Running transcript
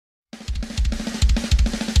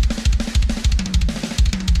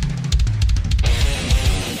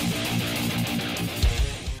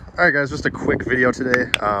All right, guys, just a quick video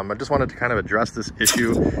today. I just wanted to kind of address this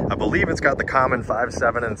issue. I believe it's got the common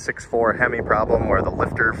 5.7 and 6.4 Hemi problem where the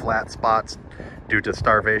lifter flat spots due to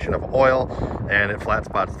starvation of oil, and it flat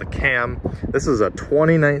spots the cam. This is a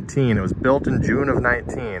 2019. It was built in June of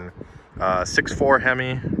 19. 6.4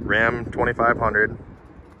 Hemi, Ram 2500.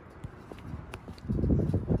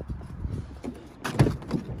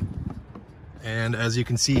 And as you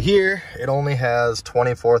can see here, it only has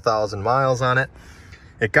 24,000 miles on it.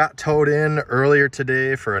 It got towed in earlier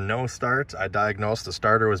today for a no start. I diagnosed the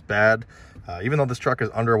starter was bad. Even though this truck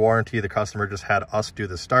is under warranty, the customer just had us do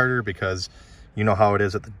the starter because you know how it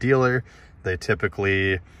is at the dealer. They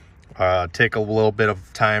typically take a little bit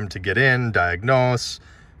of time to get in, diagnose,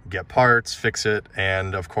 get parts, fix it.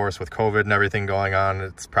 And of course, with COVID and everything going on,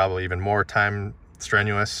 it's probably even more time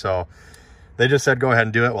strenuous. So they just said, go ahead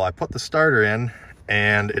and do it. Well, I put the starter in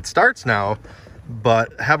and it starts now.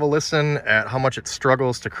 But have a listen at how much it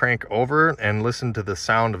struggles to crank over and listen to the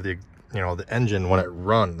sound of the, the engine when it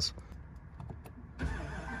runs.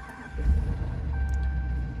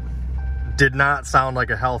 Did not sound like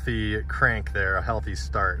a healthy crank there, a healthy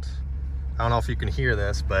start. I don't know if you can hear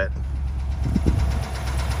this, but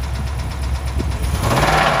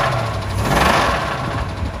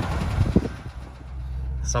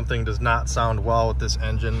something does not sound well with this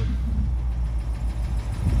engine.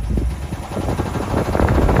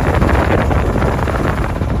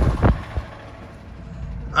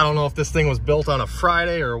 I don't know if this thing was built on a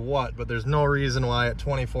Friday or what, but there's no reason why at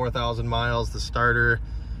 24,000 miles the starter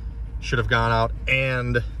should have gone out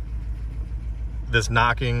and this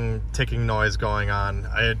knocking, ticking noise going on.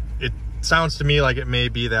 It sounds to me like it may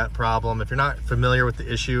be that problem. If you're not familiar with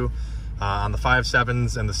the issue on the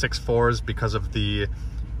 5.7s and the 6.4s, because of the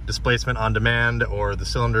displacement on demand or the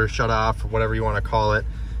cylinder shut off or whatever you want to call it,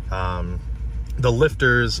 the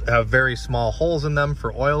lifters have very small holes in them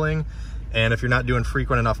for oiling. And if you're not doing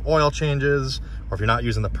frequent enough oil changes, or if you're not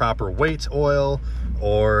using the proper weight oil,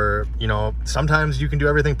 or, sometimes you can do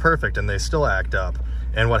everything perfect and they still act up.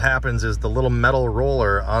 And what happens is the little metal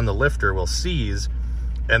roller on the lifter will seize,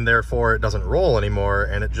 and therefore it doesn't roll anymore,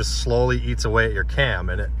 and it just slowly eats away at your cam,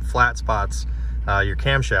 and it flat spots your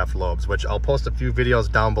camshaft lobes, which I'll post a few videos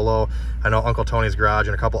down below. I know Uncle Tony's Garage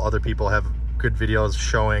and a couple other people have good videos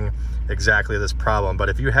showing exactly this problem. But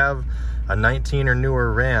if you have a 19 or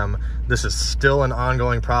newer Ram, this is still an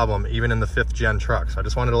ongoing problem, even in the 5th gen trucks. I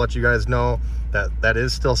just wanted to let you guys know that that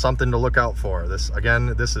is still something to look out for. This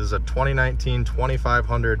is a 2019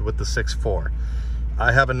 2500 with the 6.4.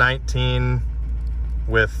 I have a 19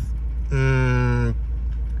 with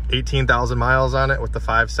 18,000 miles on it with the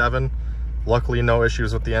 5.7. Luckily, no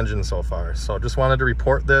issues with the engine so far. So just wanted to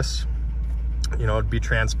report this, be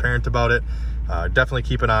transparent about it. Definitely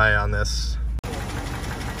keep an eye on this.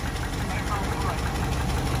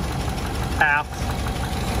 Half.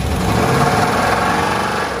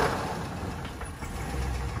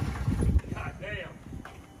 God damn.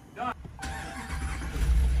 Done.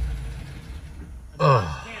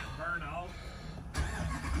 Can't burn out.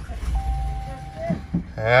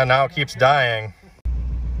 And now it keeps dying.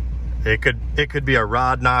 It could be a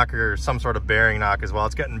rod knock or some sort of bearing knock as well.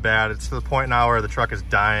 It's getting bad. It's to the point now where the truck is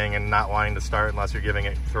dying and not wanting to start unless you're giving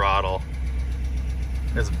it throttle.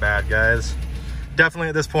 It's bad, guys. Definitely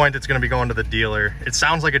at this point, it's going to be going to the dealer. It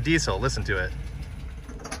sounds like a diesel. Listen to it.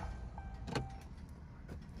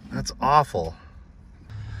 That's awful.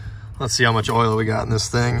 Let's see how much oil we got in this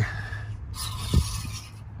thing.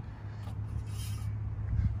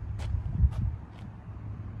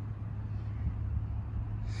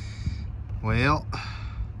 Well,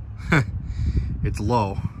 it's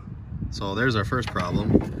low. So there's our first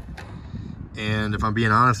problem. And if I'm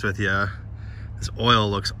being honest with you, this oil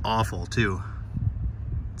looks awful too.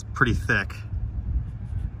 It's pretty thick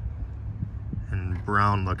and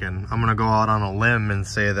brown looking. I'm gonna go out on a limb and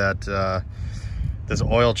say that this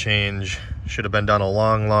oil change should have been done a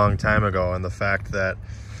long time ago. And the fact that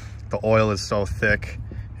the oil is so thick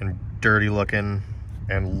and dirty looking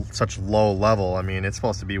and such low level, I mean, it's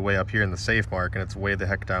supposed to be way up here in the safe mark and it's way the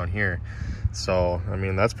heck down here. So, I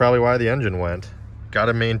mean, that's probably why the engine went. Got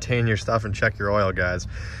to maintain your stuff and check your oil, guys.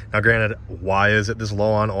 Now, granted, why is it this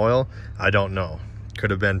low on oil? I don't know. Could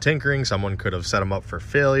have been tinkering. Someone could have set them up for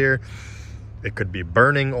failure. It could be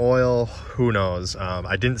burning oil. Who knows?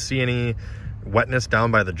 I didn't see any wetness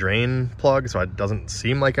down by the drain plug, so it doesn't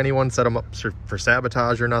seem like anyone set them up for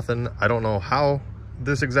sabotage or nothing. I don't know how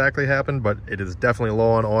this exactly happened, but it is definitely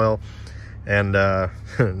low on oil and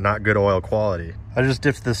not good oil quality. I just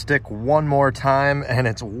dipped the stick one more time and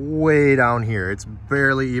it's way down here. It's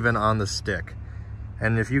barely even on the stick.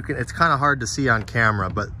 And if you can, it's kind of hard to see on camera,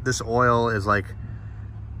 but this oil is like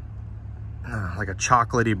like a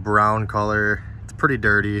chocolatey brown color. It's pretty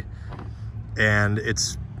dirty, and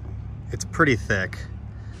it's pretty thick.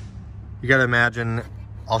 You gotta imagine,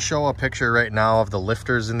 I'll show a picture right now of the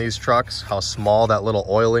lifters in these trucks, how small that little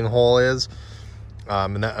oiling hole is.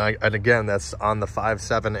 And again, that's on the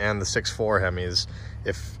 5.7 and the 6.4 Hemis.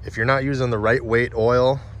 If you're not using the right weight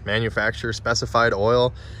oil, manufacturer specified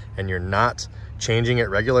oil, and you're not changing it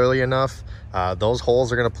regularly enough, those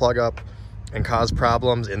holes are gonna plug up and cause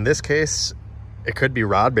problems. In this case, it could be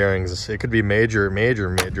rod bearings. It could be major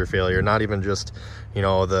failure, not even just, you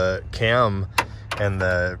know, the cam and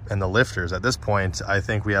the lifters. At this point, I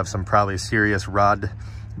think we have some probably serious rod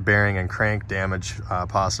bearing and crank damage,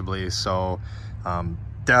 possibly. So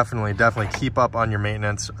definitely keep up on your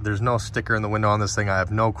maintenance. There's no sticker in the window on this thing. I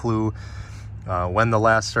have no clue when the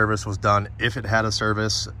last service was done, if it had a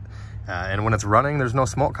service. And when it's running, there's no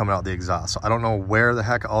smoke coming out the exhaust. So I don't know where the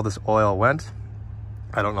heck all this oil went.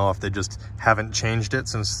 I don't know if they just haven't changed it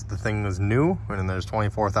since the thing was new, and there's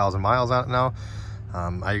 24,000 miles on it now.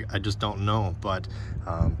 I just don't know, but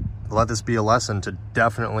let this be a lesson to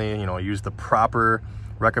definitely, you know, use the proper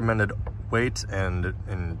recommended weight and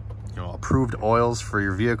you know, approved oils for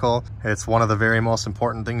your vehicle. It's one of the very most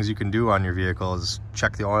important things you can do on your vehicle is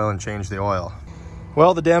check the oil and change the oil.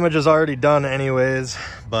 Well, the damage is already done anyways,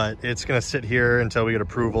 but it's gonna sit here until we get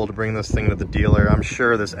approval to bring this thing to the dealer. I'm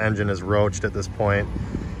sure this engine is roached at this point.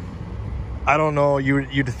 I don't know,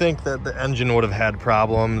 you'd think that the engine would have had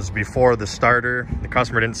problems before the starter. The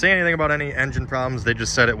customer didn't say anything about any engine problems. They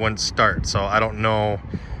just said it wouldn't start. So I don't know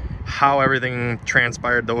how everything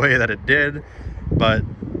transpired the way that it did, but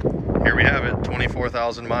here we have it,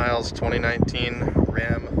 24,000 miles, 2019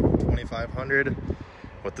 Ram 2500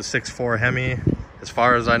 with the 6.4 Hemi. As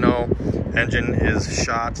far as I know, engine is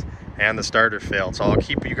shot and the starter failed. So I'll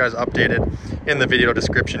keep you guys updated in the video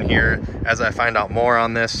description here as I find out more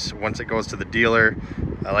on this once it goes to the dealer.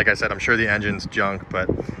 Like I said, I'm sure the engine's junk, but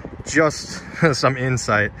just some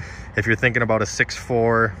insight. If you're thinking about a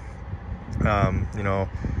 6.4, you know,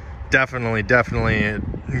 definitely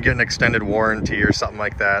get an extended warranty or something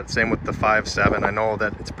like that. Same with the 5.7. I know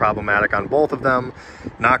that it's problematic on both of them.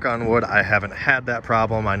 Knock on wood, I haven't had that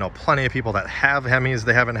problem. I know plenty of people that have Hemis,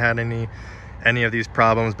 they haven't had any of these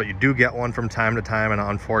problems, but you do get one from time to time, and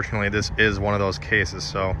unfortunately this is one of those cases.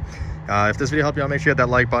 So if this video helped you out, make sure you hit that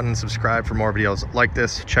like button, subscribe for more videos like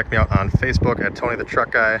this. Check me out on Facebook at Tony the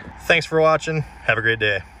Truck Guy. Thanks for watching. Have a great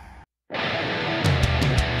day.